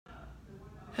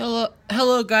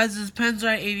Hello guys, this is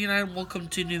Penzai89. Welcome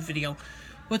to a new video.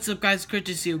 What's up guys, great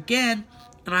to see you again,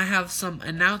 and I have some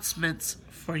announcements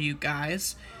for you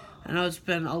guys. I know it's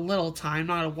been a little time,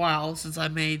 not a while, since I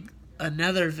made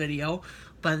another video,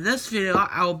 but in this video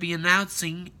I will be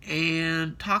announcing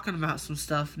and talking about some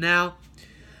stuff. Now,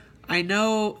 I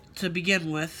know to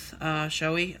begin with,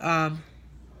 shall we,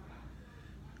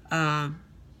 to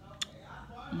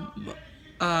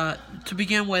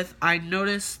begin with, I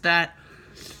noticed that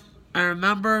I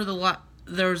remember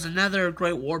there was another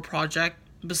Great War project.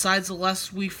 Besides the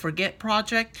Lest We Forget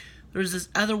project, there's this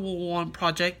other World War I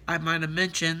project I might have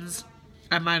mentioned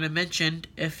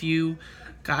if you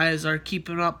guys are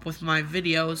keeping up with my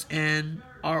videos and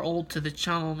are old to the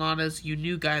channel, not as you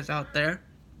new guys out there.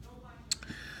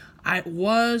 I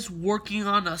was working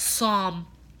on a Somme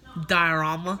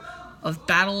diorama of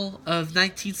Battle of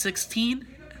 1916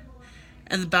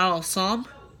 and the Battle of Somme.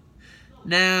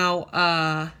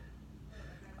 Now,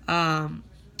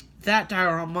 that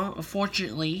diorama,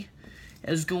 unfortunately,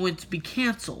 is going to be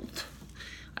cancelled.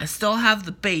 I still have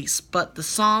the base, but the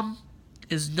Somme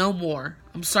is no more.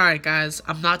 I'm sorry, guys.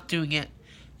 I'm not doing it.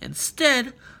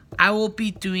 Instead, I will be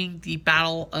doing the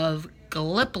Battle of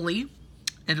Gallipoli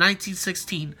in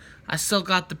 1916. I still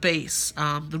got the base,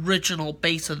 the original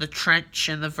base of the trench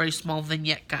and the very small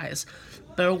vignette, guys.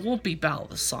 But it won't be Battle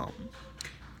of the Somme.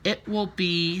 It will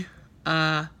be,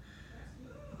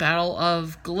 Battle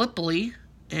of Gallipoli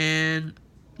in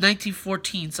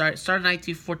 1914. Sorry, it started in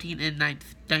 1914 and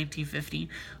 1915.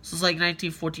 So it's like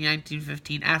 1914,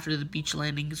 1915 after the beach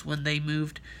landings when they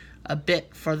moved a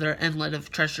bit further inlet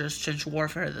of treacherous trench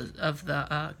warfare of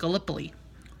the Gallipoli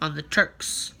on the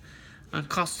Turks, on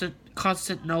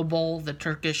Constantinople, the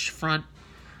Turkish front.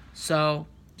 So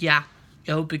yeah,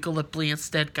 it'll be Gallipoli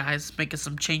instead, guys. Making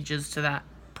some changes to that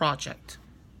project.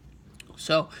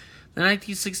 So the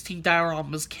 1916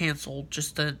 diorama is canceled,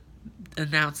 just to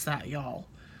announce that, y'all.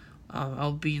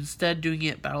 I'll be instead doing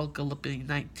it Battle of Gallipoli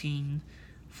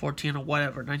 1914 or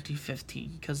whatever,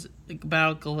 1915, because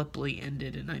Battle of Gallipoli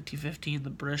ended in 1915. The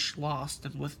British lost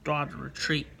and withdraw and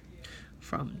retreat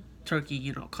from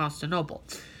Turkey, Constantinople.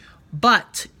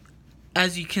 But,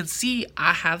 as you can see,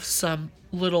 I have some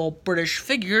little British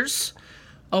figures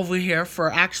over here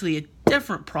for actually a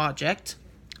different project.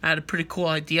 I had a pretty cool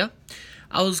idea.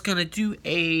 I was going to do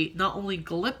not only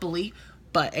Gallipoli,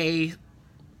 but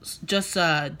just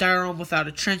a diorama without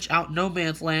a trench out no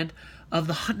man's land of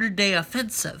the 100-Day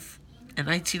Offensive in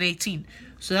 1918.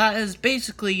 So that is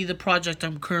basically the project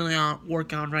I'm currently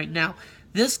working on right now.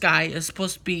 This guy is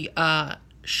supposed to be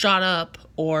shot up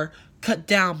or cut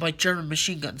down by German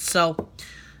machine guns. So,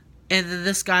 and then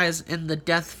this guy is in the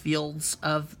death fields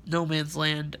of no man's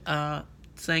land,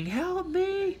 saying, "Help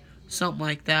me," something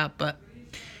like that, but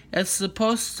it's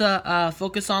supposed to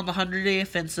focus on the 100-Day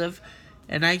Offensive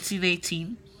in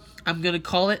 1918. I'm going to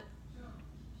call it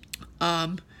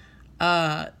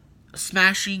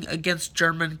Smashing Against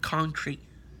German Concrete.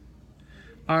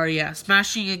 Or yeah,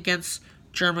 Smashing Against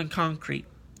German Concrete.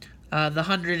 The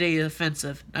 100-Day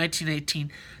Offensive, 1918.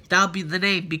 That'll be the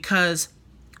name because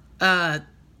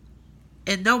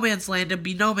in no man's land, it'd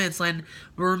be no man's land.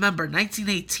 But remember,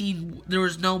 1918, there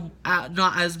was not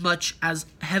as much as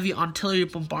heavy artillery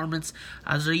bombardments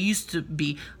as there used to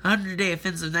be. 100-Day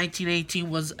Offensive 1918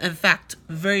 was, in fact,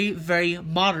 very, very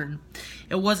modern.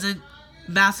 It wasn't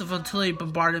massive artillery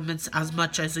bombardments as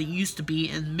much as it used to be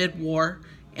in mid-war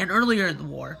and earlier in the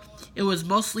war. It was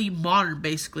mostly modern,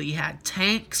 basically. You had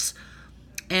tanks,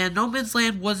 and no man's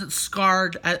land wasn't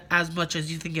scarred as much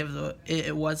as you think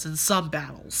it was in some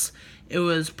battles. It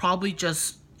was probably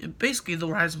just basically the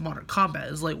rise of modern combat.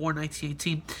 It was late war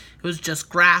 1918. It was just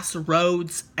grass,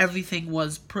 roads. Everything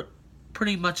was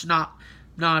pretty much not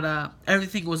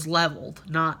everything was leveled,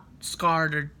 not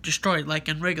scarred or destroyed like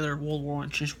in regular World War I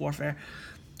trench warfare.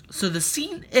 So the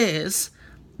scene is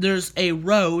there's a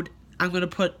road. I'm going to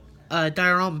put a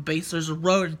diorama base. There's a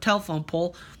road and telephone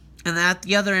pole, and at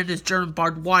the other end is German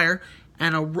barbed wire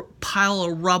and a pile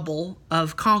of rubble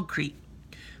of concrete.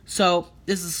 So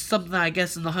this is something I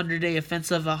guess in the 100-Day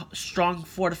Offensive, a strong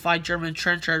fortified German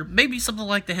trench, or maybe something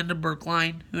like the Hindenburg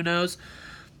Line, who knows.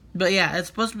 But yeah, it's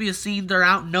supposed to be a scene. They're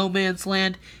out in no man's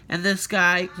land, and this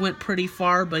guy went pretty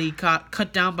far, but he got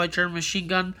cut down by German machine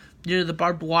gun near the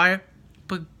barbed wire.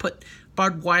 Put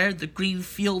barbed wire, the green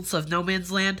fields of no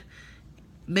man's land.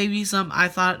 Maybe I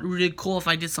thought really cool if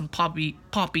I did some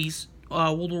poppies,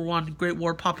 World War I Great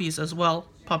War poppies as well.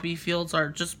 Poppy fields are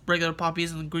just regular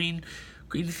poppies in the green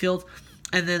field,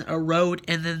 and then a road,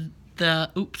 and then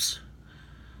God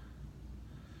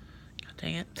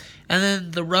dang it. And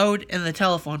then the road and the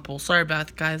telephone pole. Sorry about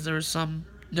that, guys. There was some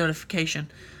notification.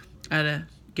 I had to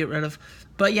get rid of.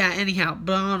 But yeah, anyhow,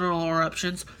 banal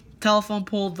eruptions, telephone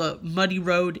pole, the muddy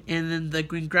road, and then the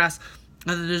green grass.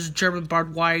 And then there's a German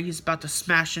barbed wire. He's about to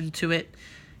smash into it.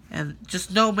 And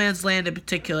just no man's land in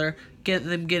particular,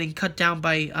 getting cut down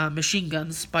by machine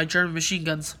guns, by German machine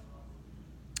guns.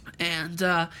 And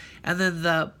then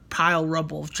the pile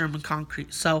rubble of German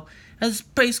concrete. So that's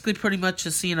basically pretty much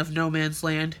a scene of no man's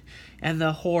land, and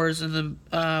the horrors in the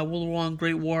World War I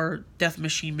Great War death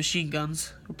machine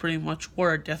guns who pretty much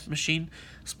were a death machine.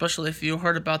 Especially if you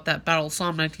heard about that Battle of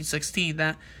Somme 1916,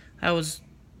 that was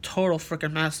total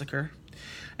freaking massacre.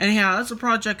 Anyhow, that's a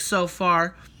project so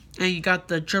far, and you got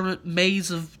the German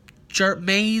maze of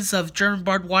German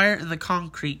barbed wire and the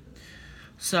concrete.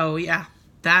 So yeah,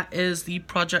 that is the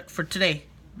project for today.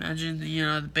 Imagine,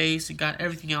 the base, and got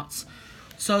everything else.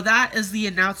 So that is the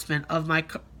announcement of my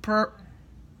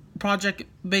project,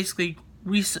 basically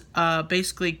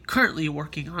currently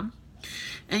working on.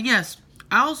 And yes,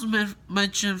 I also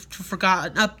forgot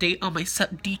an update on my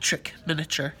Sepp Dietrich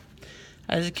miniature.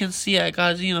 As you can see, I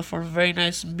got his uniform, very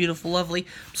nice and beautiful, lovely.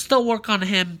 I'm still working on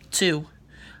him too.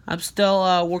 I'm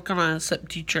still working on a Sepp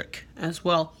Dietrich as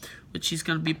well, which he's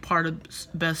going to be part of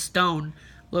Bastogne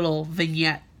little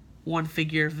vignette, one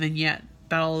figure vignette,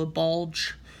 Battle of the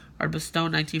Bulge, or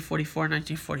Bastogne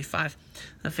 1944-1945,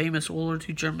 the famous World War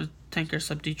II German tanker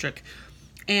Sepp Dietrich.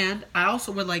 And I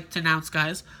also would like to announce,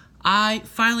 guys, I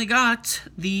finally got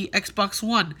the Xbox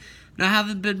One. Now, I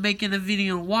haven't been making a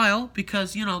video in a while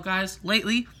because, guys,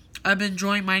 lately I've been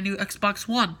enjoying my new Xbox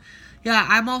One. Yeah,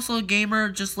 I'm also a gamer,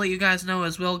 just to let you guys know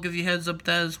as well, give you a heads up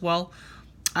that as well.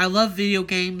 I love video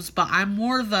games, but I'm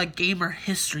more of a gamer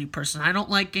history person. I don't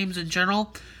like games in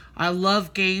general. I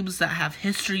love games that have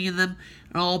history in them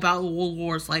and all about the World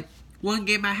Wars. Like, one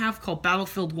game I have called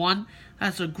Battlefield 1.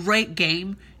 That's a great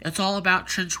game. It's all about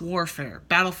trench warfare.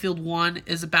 Battlefield 1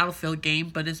 is a battlefield game,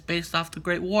 but it's based off the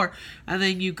Great War. And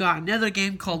then you got another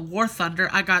game called War Thunder.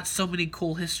 I got so many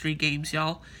cool history games,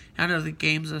 y'all. I know the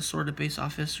games are sort of based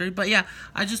off history. But yeah,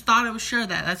 I just thought I would share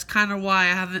that. That's kind of why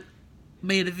I haven't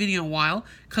made a video in a while.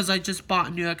 Because I just bought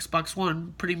a new Xbox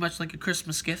One, pretty much like a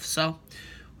Christmas gift. So,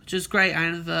 which is great. I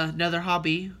have another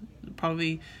hobby.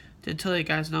 Probably didn't tell you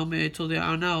guys know. Maybe I told you I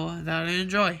don't know that I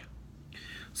enjoy.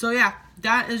 So yeah,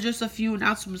 that is just a few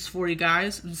announcements for you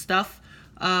guys and stuff.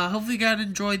 Hopefully you guys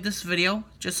enjoyed this video.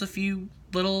 Just a few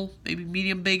little, maybe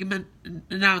medium big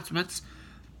announcements.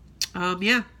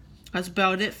 Yeah, that's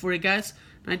about it for you guys.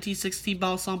 1916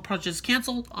 Battle Song project is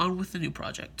canceled. On with the new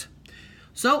project.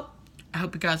 So, I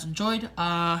hope you guys enjoyed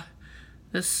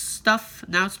this stuff,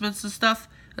 announcements and stuff.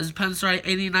 This is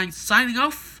Penstride89 signing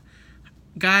off.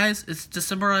 Guys, it's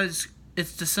December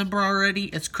already.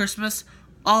 It's Christmas.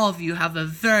 All of you have a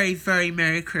very, very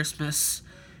Merry Christmas.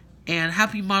 And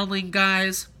happy modeling,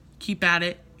 guys. Keep at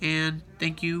it. And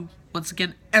thank you once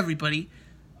again, everybody,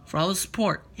 for all the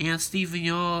support. And Steve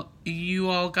and you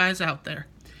all guys out there.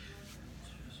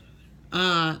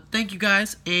 Thank you,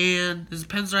 guys. And this is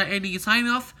Penstride89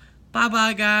 signing off.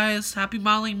 Bye-bye, guys. Happy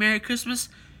modeling, Merry Christmas.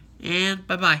 And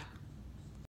bye-bye.